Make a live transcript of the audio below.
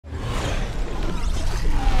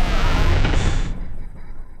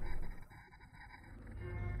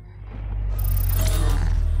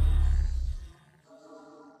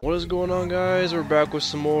What is going on, guys? We're back with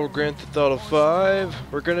some more Grand Theft Auto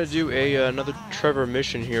 5. We're gonna do another Trevor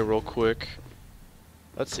mission here real quick.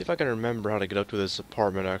 Let's see if I can remember how to get up to this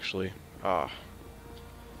apartment, actually.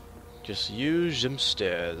 Just use them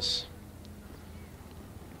stairs.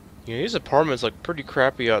 You know, these apartments look pretty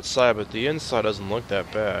crappy outside, but the inside doesn't look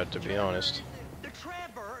that bad, to be honest.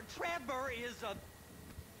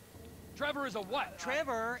 Trevor is a what?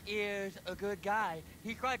 Trevor is a good guy.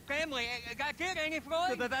 He's got family. Got kid, ain't he,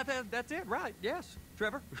 Floyd? That's it, right? Yes,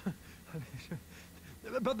 Trevor.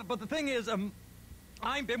 but the thing is,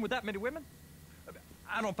 I ain't been with that many women.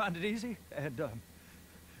 I don't find it easy, and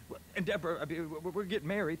Deborah, I mean, we're getting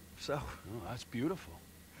married, so. Oh, that's beautiful.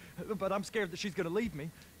 But I'm scared that she's gonna leave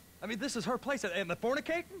me. I mean, this is her place, and the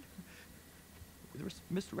fornicating. There's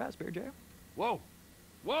Mr. Raspberry Jam. Whoa,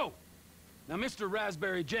 whoa! Now, Mr.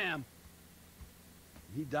 Raspberry Jam.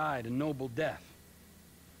 He died a noble death,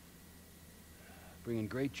 bringing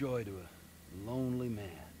great joy to a lonely man.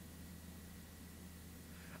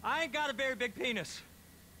 I ain't got a very big penis.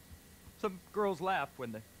 Some girls laugh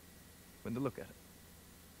when they look at it.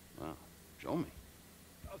 Wow, show me.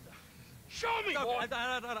 Show me, No, boy!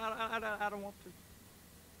 I don't want to.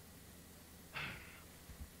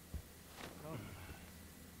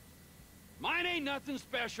 Mine ain't nothing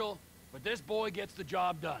special, but this boy gets the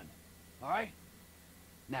job done. All right?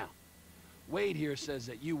 Now, Wade here says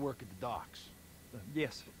that you work at the docks.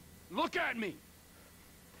 Yes. Look at me!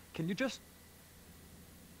 Can you just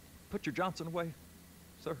put your Johnson away,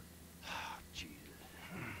 sir? Oh, Jesus.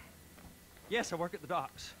 Yes, I work at the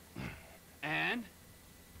docks. And?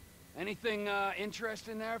 Anything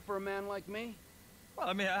interesting there for a man like me? Well,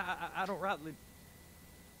 I mean, I don't rightly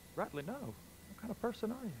know. What kind of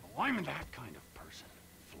person are you? Oh, I'm that kind of person,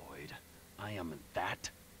 Floyd. I am that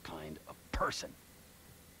kind of person.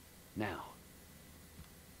 Now,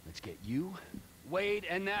 let's get you, Wade,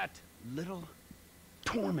 and that little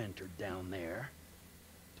tormentor down there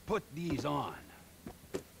to put these on.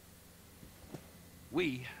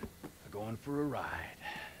 We are going for a ride.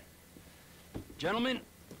 Gentlemen,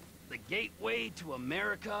 the gateway to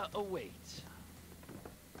America awaits.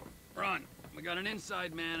 Ron, we got an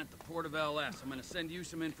inside man at the port of LS. I'm gonna send you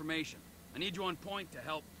some information. I need you on point to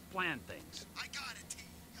help plan things. I got it, T.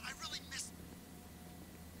 I really missed.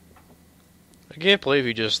 I can't believe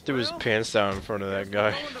he just threw his pants down in front of that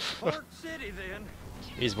guy. Going to Port City, then.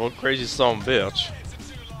 He's one crazy son of a bitch.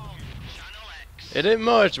 It ain't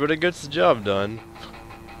much, but it gets the job done.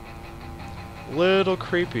 Little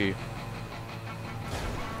creepy.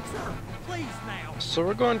 Sir, please now. So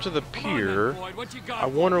we're going to the pier. Floyd, what you got? I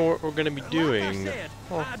wonder what we're gonna be doing. I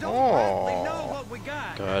don't rightly know what we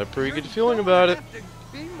Got a pretty You're good feeling gonna about it. have to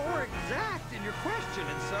be more exact in your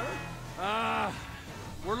questioning, sir.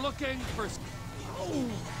 We're looking for Oh,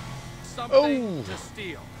 something to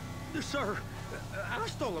steal. sir, I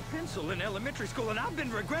stole a pencil in elementary school, and I've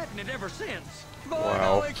been regretting it ever since. Boy,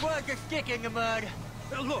 Wow. always was a stick in the mud.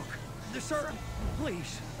 Look, sir,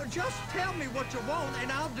 please, just tell me what you want,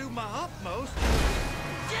 and I'll do my utmost.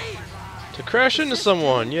 To crash into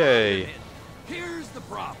someone, yay. Here's the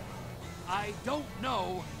problem. I don't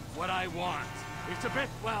know what I want. It's a bit,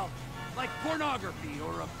 well, like pornography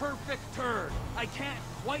or a perfect turd. I can't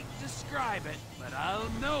quite describe it, but I'll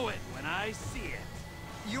know it when I see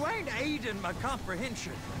it. You ain't aiding my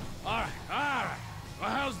comprehension. All right. Well,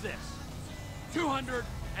 how's this? 200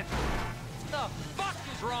 and... The fuck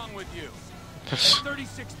is wrong with you?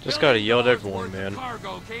 $36 Just gotta yell at billion everyone, worth man. of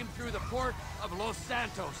cargo came through the port of Los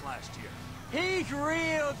Santos last year. He's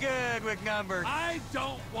real good with numbers. I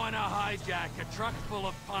don't want to hijack a truck full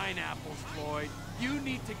of pineapples, Floyd. You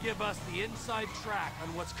need to give us the inside track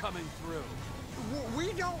on what's coming through.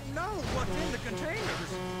 We don't know what's in the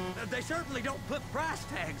containers. They certainly don't put price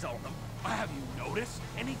tags on them. Have you noticed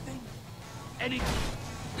anything? Anything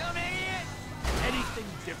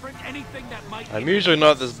different? Anything that might... I'm usually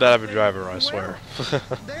not this bad of a driver, I swear.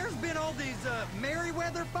 There's been all these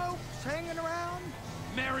Merryweather folks hanging around.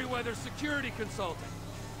 Merryweather Security Consulting.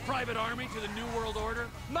 Private army to the New World Order.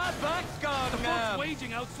 My butt's gone The folks numb.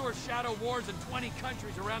 waging outsourced shadow wars in 20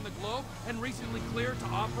 countries around the globe and recently cleared to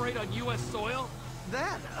operate on U.S. soil.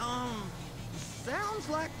 That, sounds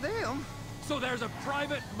like them. So there's a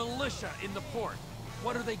private militia in the port.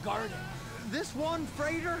 What are they guarding? This one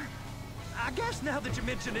freighter, I guess now that you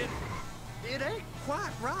mention it, it ain't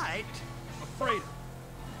quite right. A freighter.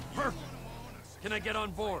 Perfect. Can I get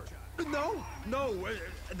on board? No,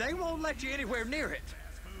 they won't let you anywhere near it.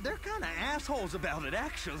 They're kind of assholes about it,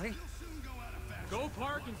 actually. Go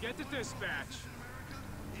park and get to dispatch.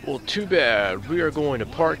 Well, too bad. We are going to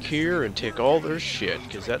park here and take all their shit,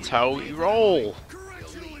 because that's how we roll.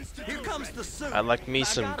 Here comes the soup. I like me I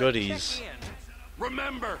some gotta goodies. check in.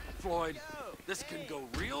 Remember, Floyd, this can go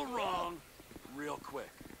real wrong real quick.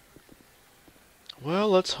 Well,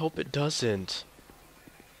 let's hope it doesn't.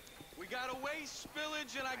 We got a waste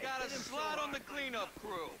spillage and I got a slot on the cleanup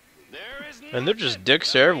crew. There is And they're just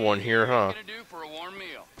dicks to everyone here, huh? What are you gonna do for a warm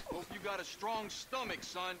meal? Hope you got a strong stomach,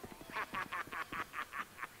 son.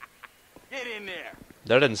 Get in there.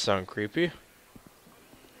 That didn't sound creepy.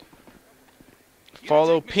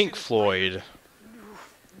 Follow Pink Floyd.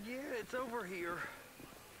 Yeah, it's over here.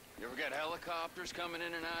 You ever get helicopters coming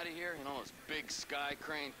in and out of here? You know, those big sky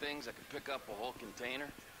crane things that can pick up a whole container?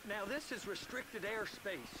 Now this is restricted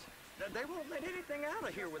airspace. They won't let anything out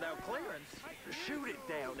of here without clearance. Shoot it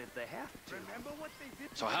down if they have to.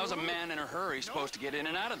 So how's a man in a hurry supposed to get in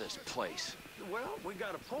and out of this place? Well, we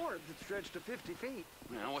got a port that's stretched to 50 feet.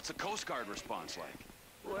 You know, what's the Coast Guard response like?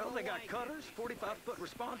 Well, they got cutters, 45-foot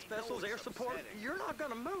response vessels, air support. You're not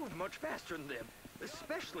gonna move much faster than them,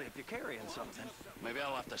 especially if you're carrying something. Maybe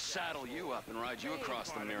I'll have to saddle you up and ride you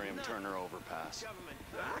across the Miriam Turner overpass.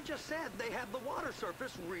 I just said they have the water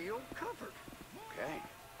surface real covered.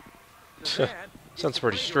 Okay. Sounds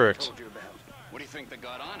pretty strict. What do you think they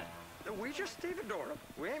got on it? We just stevedored them.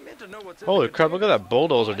 We ain't meant to know what's Holy in the crap, look at container. that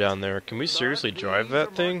bulldozer down there. Can we seriously But drive these that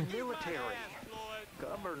are thing? marked military.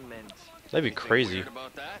 Government. That'd be Anything crazy. weird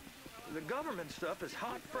about that? The government stuff is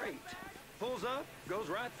hot freight. Pulls up, goes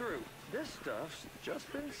right through. This stuff's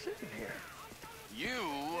just been sitting here. You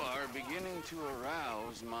are beginning to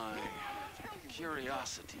arouse my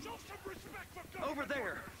curiosity. Over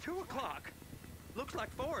there, 2 o'clock. Looks like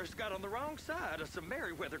Forrest got on the wrong side of some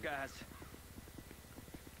Merryweather guys.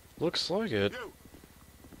 Looks like it.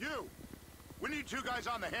 You! We need 2 guys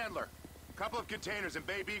on the handler. Couple of containers and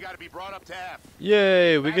Bay B gotta be brought up to F.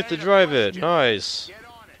 Yay, we get to drive it. Nice. Get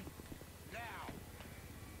on it. Now.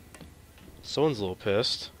 Someone's a little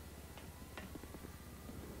pissed.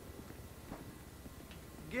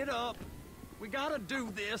 Get up. We gotta do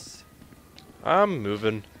this. I'm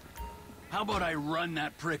moving. How about I run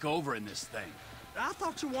that prick over in this thing? I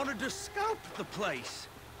thought you wanted to scope the place.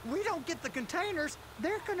 We don't get the containers,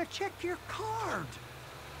 they're gonna check your card.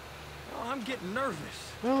 Oh, I'm getting nervous.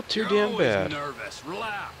 Well, too You're damn always bad. nervous.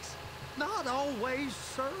 Relax. Not always,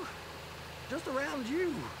 sir. Just around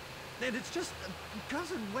you. And it's just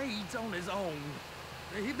Cousin Wade's on his own.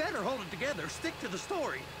 He better hold it together. Stick to the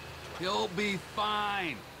story. He'll be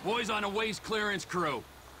fine. Boys on a waste clearance crew.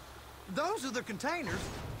 Those are the containers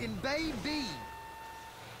in Bay B.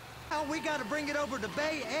 Now we gotta bring it over to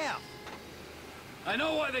Bay F. I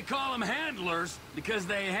know why they call them handlers, because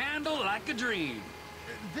they handle like a dream.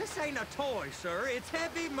 This ain't a toy, sir. It's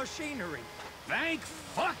heavy machinery. Thank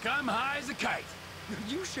fuck I'm high as a kite.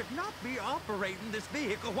 You should not be operating this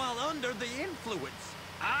vehicle while under the influence.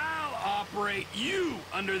 I'll operate you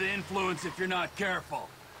under the influence if you're not careful.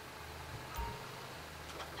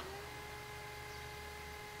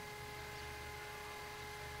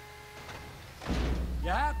 You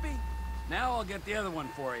happy? Now I'll get the other one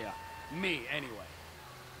for you. Me, anyway.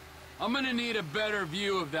 I'm gonna need a better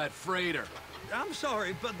view of that freighter. I'm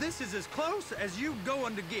sorry, but this is as close as you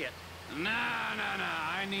going to get. Nah.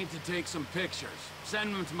 I need to take some pictures.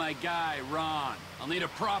 Send them to my guy, Ron. I'll need a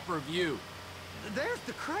proper view. There's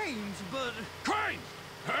the cranes, but... Crane!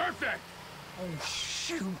 Perfect! Oh,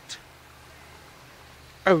 shoot.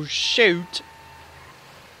 Oh, shoot.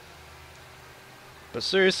 But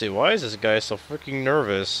seriously, why is this guy so freaking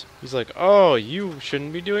nervous? He's like, oh, you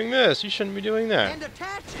shouldn't be doing this. You shouldn't be doing that. And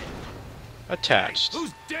attach it. Attached.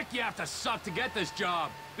 Whose dick you have to suck to get this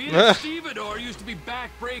job? Being a stevedore used to be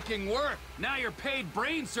back-breaking work. Now you're paid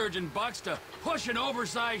brain surgeon bucks to push an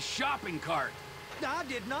oversized shopping cart. I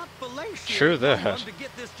did not fillet Sure that. someone to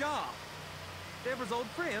get this job. Deborah's old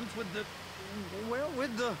friends with the... Well,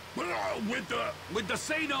 with the... With the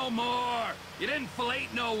say no more. You didn't fillet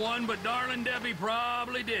no one, but darling Debbie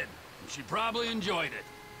probably did. She probably enjoyed it.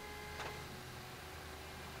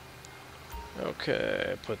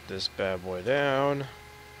 Okay, put this bad boy down.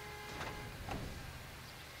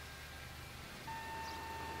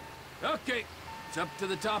 Okay, it's up to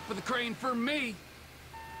the top of the crane for me.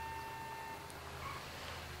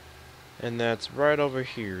 And that's right over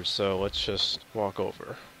here, so let's just walk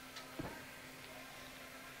over.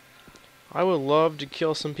 I would love to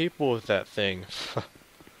kill some people with that thing.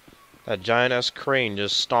 That giant-ass crane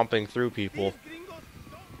just stomping through people.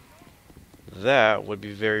 That would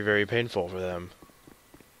be very, very painful for them.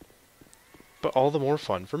 But all the more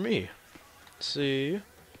fun for me. Let's see.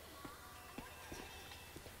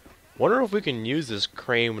 Wonder if we can use this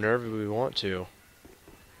crane whenever we want to.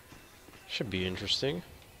 Should be interesting.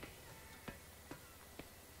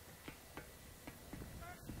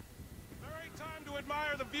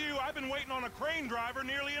 the view. I've been waiting on a crane driver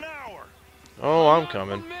nearly an hour. Oh, I'm Not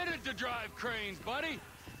coming. permitted to drive cranes, buddy.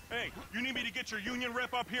 Hey, you need me to get your union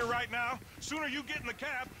rep up here right now? Sooner you get in the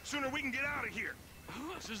cab, sooner we can get out of here.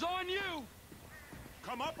 This is on you.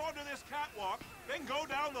 Come up onto this catwalk, then go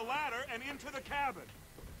down the ladder and into the cabin.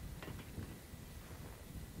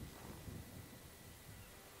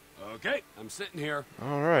 Okay, I'm sitting here. What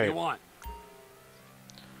do Alright. you want?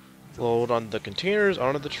 Load on the containers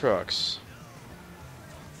onto the trucks.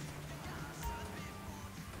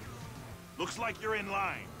 Looks like you're in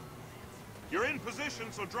line. You're in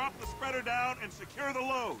position, so drop the spreader down and secure the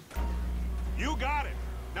load. You got it.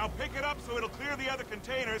 Now pick it up so it'll clear the other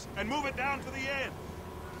containers and move it down to the end.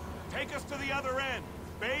 Take us to the other end.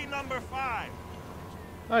 Bay number 5.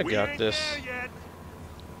 I We got ain't this. there yet.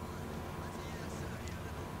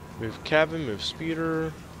 Move cabin, move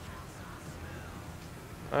speeder.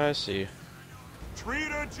 I see. Treat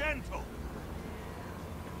her gentle.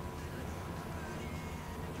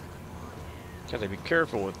 Gotta be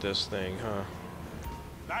careful with this thing, huh?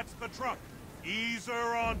 That's the truck. Ease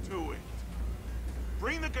her onto it.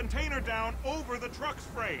 Bring the container down over the truck's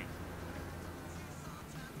frame.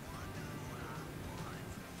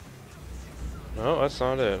 No, that's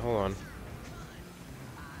not it. Hold on.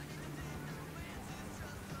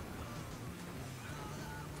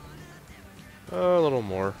 A little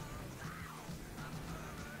more.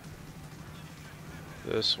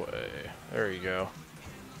 This way. There you go.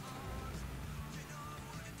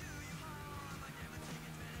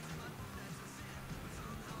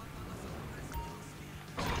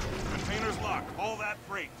 Container's locked. All that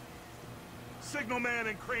freight. Signalman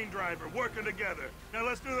and crane driver working together. Now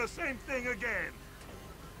let's do the same thing again.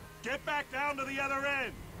 Get back down to the other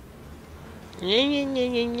end.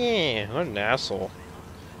 Yeah. What an asshole.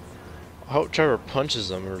 I hope Trevor punches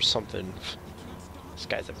him or something. This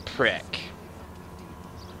guy's a prick.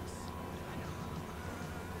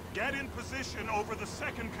 Get in position over the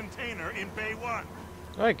second container in Bay 1.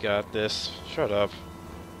 I got this. Shut up.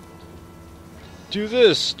 Do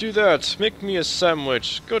this, do that, make me a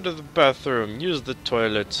sandwich, go to the bathroom, use the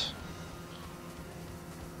toilet.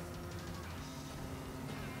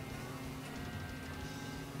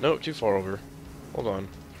 No, too far over. Hold on.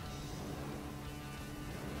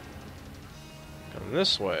 Come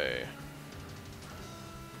this way.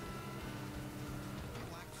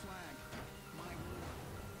 Black flag. My word.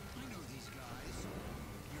 I know these guys.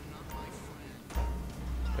 You're not my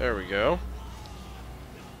friend. There we go.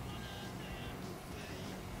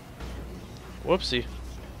 Whoopsie.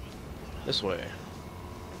 This way.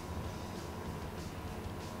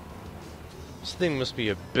 This thing must be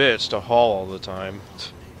a bitch to haul all the time,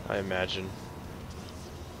 I imagine.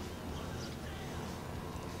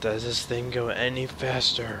 Does this thing go any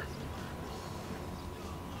faster?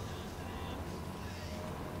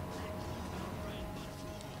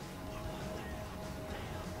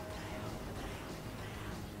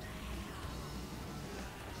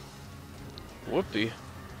 Whoopee.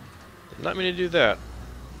 Did not mean to do that.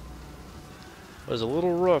 Was a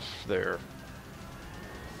little rough there.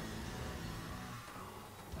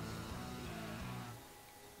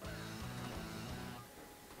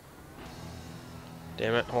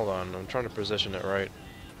 Damn it, hold on, I'm trying to position it right.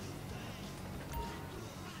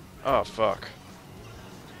 Oh, fuck.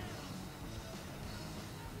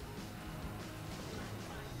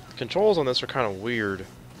 The controls on this are kind of weird.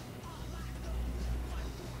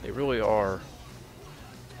 They really are.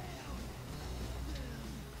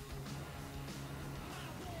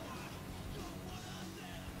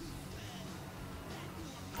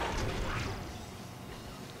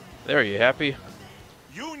 There, you happy?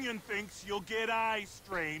 Union thinks you'll get eye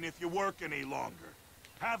strain if you work any longer.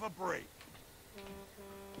 Have a break.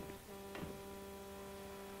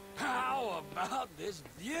 How about this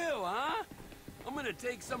view, huh? I'm gonna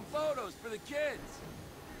take some photos for the kids.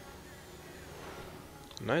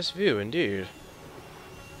 Nice view, indeed.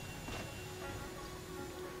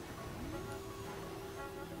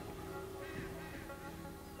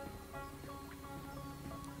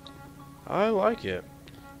 I like it.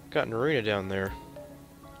 Got an arena down there.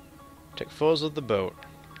 Take photos of the boat.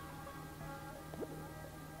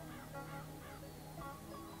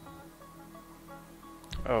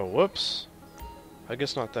 Oh, whoops. I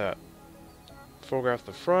guess not that. Photograph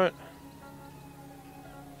the front.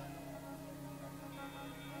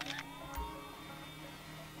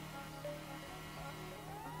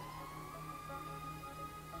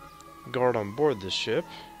 Guard on board this ship.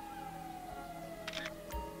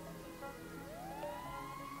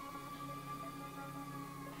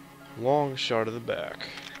 Long shot of the back.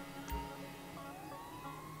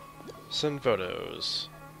 Send photos.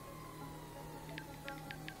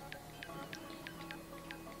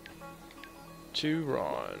 to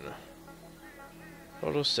Ron.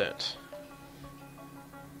 Photo sent.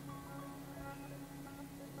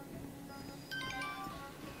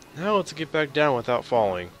 Now let's get back down without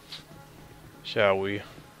falling. Shall we?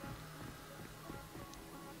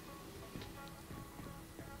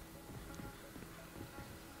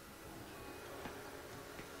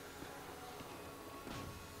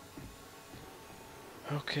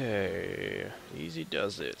 Okay, easy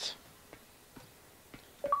does it.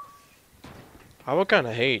 I would kind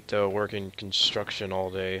of hate working construction all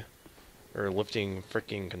day, or lifting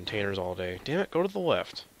freaking containers all day. Damn it, go to the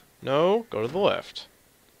left. No, go to the left.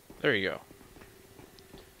 There you go.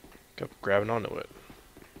 Kept grabbing onto it.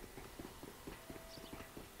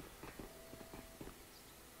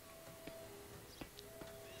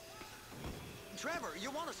 Trevor,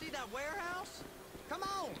 you want to see that warehouse? Come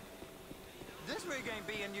on. This rig ain't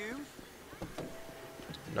being used.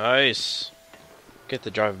 Nice. Get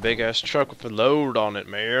to drive a big ass truck with a load on it,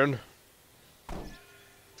 man.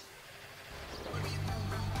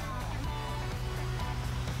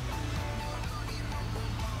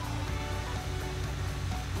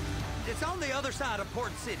 It's on the other side of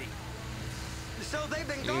Port City. So they've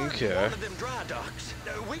been guarding Okay. one of them dry docks.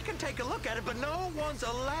 We can take a look at it, but no one's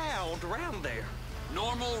allowed around there.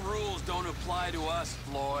 Normal rules don't apply to us,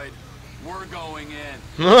 Floyd. We're going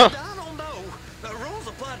in. I don't know. The rules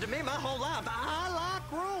applied to me my whole life. I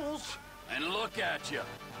like rules. And look at you.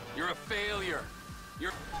 You're a failure.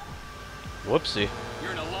 You're Whoopsie.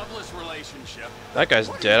 in a loveless relationship. That guy's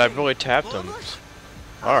What do dead. you I think, really tapped him. Loveless?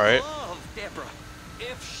 Alright. I love Deborah.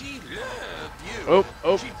 If she loved you,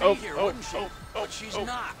 Oh, she'd be oh, here, oh, wouldn't she? oh, But she's oh.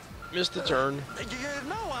 not. Missed the turn. You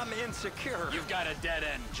know I'm insecure. You've got a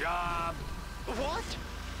dead-end job. What?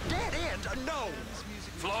 Dead end? No.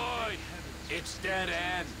 Floyd, it's dead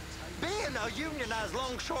end. Being a unionized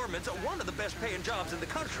longshoreman's one of the best paying jobs in the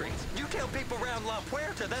country. You tell people around La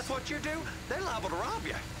Puerta that's what you do, they're liable to rob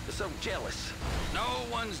you. They're so jealous. No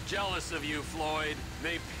one's jealous of you, Floyd.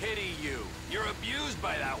 They pity you. You're abused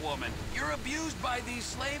by that woman. You're abused by these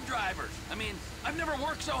slave drivers. I mean, I've never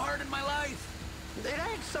worked so hard in my life. It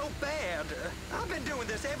ain't so bad. I've been doing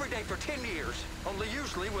this every day for 10 years, only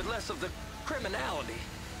usually with less of the criminality.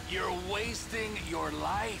 You're wasting your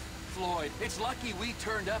life, Floyd. It's lucky we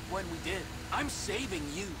turned up when we did. I'm saving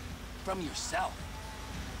you from yourself.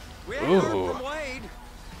 We ain't heard Ooh. from Wade.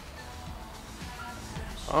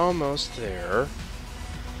 Almost there.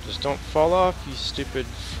 Just don't fall off, you stupid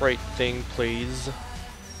freight thing, please.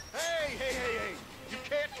 Hey, hey, hey, hey! You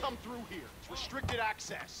can't come through here. It's restricted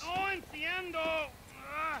access. No entiendo.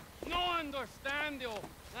 No understando.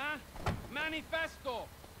 Manifesto.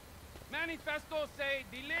 Manifesto say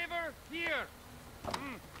deliver here.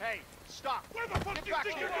 Hey, stop. Where the fuck Get do you back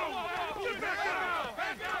think here. you're going? Get back out!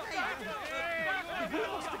 Back out! We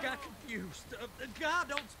must have got confused. The guy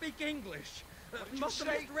don't speak English. Must have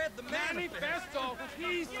misread the Manifesto.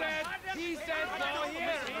 He said go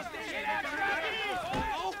here.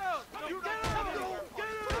 Oh, you get him! Get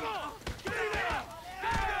him! Get him!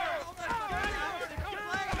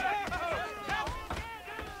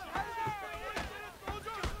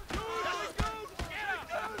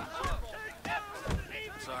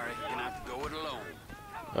 Sorry, you're gonna have to go it alone.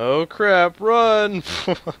 Oh crap, run!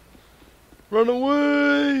 Run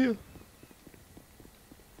away!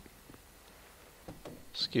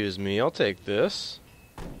 Excuse me, I'll take this.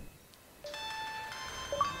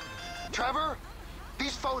 Trevor,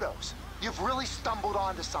 these photos, you've really stumbled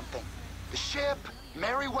onto something. The ship,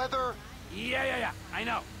 Merryweather. Yeah, I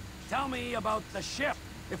know. Tell me about the ship.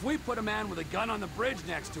 If we put a man with a gun on the bridge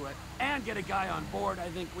next to it and get a guy on board, I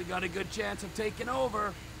think we got a good chance of taking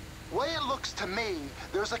over. Way it looks to me,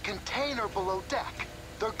 there's a container below deck.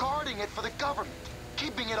 They're guarding it for the government,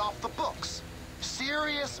 keeping it off the books.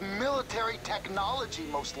 Serious military technology,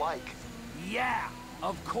 most like. Yeah,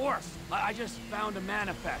 of course. I just found a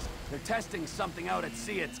manifest. They're testing something out at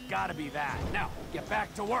sea. It's gotta be that. Now, get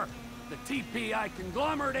back to work. The TPI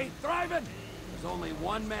conglomerate ain't thriving. There's only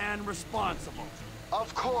one man responsible.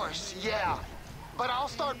 Of course, yeah. But I'll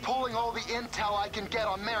start pulling all the intel I can get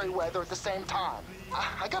on Merryweather at the same time.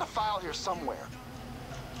 I got a file here somewhere.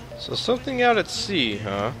 So something out at sea,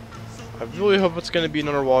 huh? I really hope it's going to be an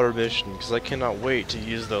underwater mission, because I cannot wait to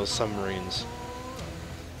use those submarines.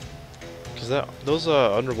 Because those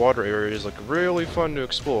underwater areas look really fun to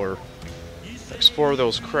explore. Explore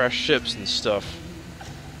those crashed ships and stuff.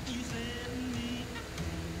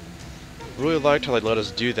 Really liked how they let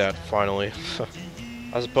us do that, finally.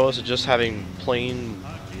 As opposed to just having plain,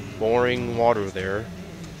 boring water there.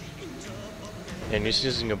 And just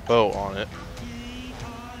using a boat on it.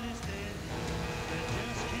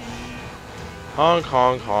 Honk,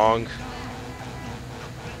 honk, honk.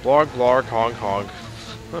 Blarg blarg honk honk.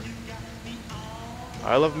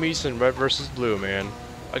 I love me some red versus blue, man.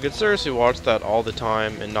 I could seriously watch that all the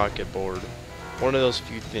time and not get bored. One of those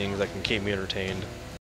few things that can keep me entertained.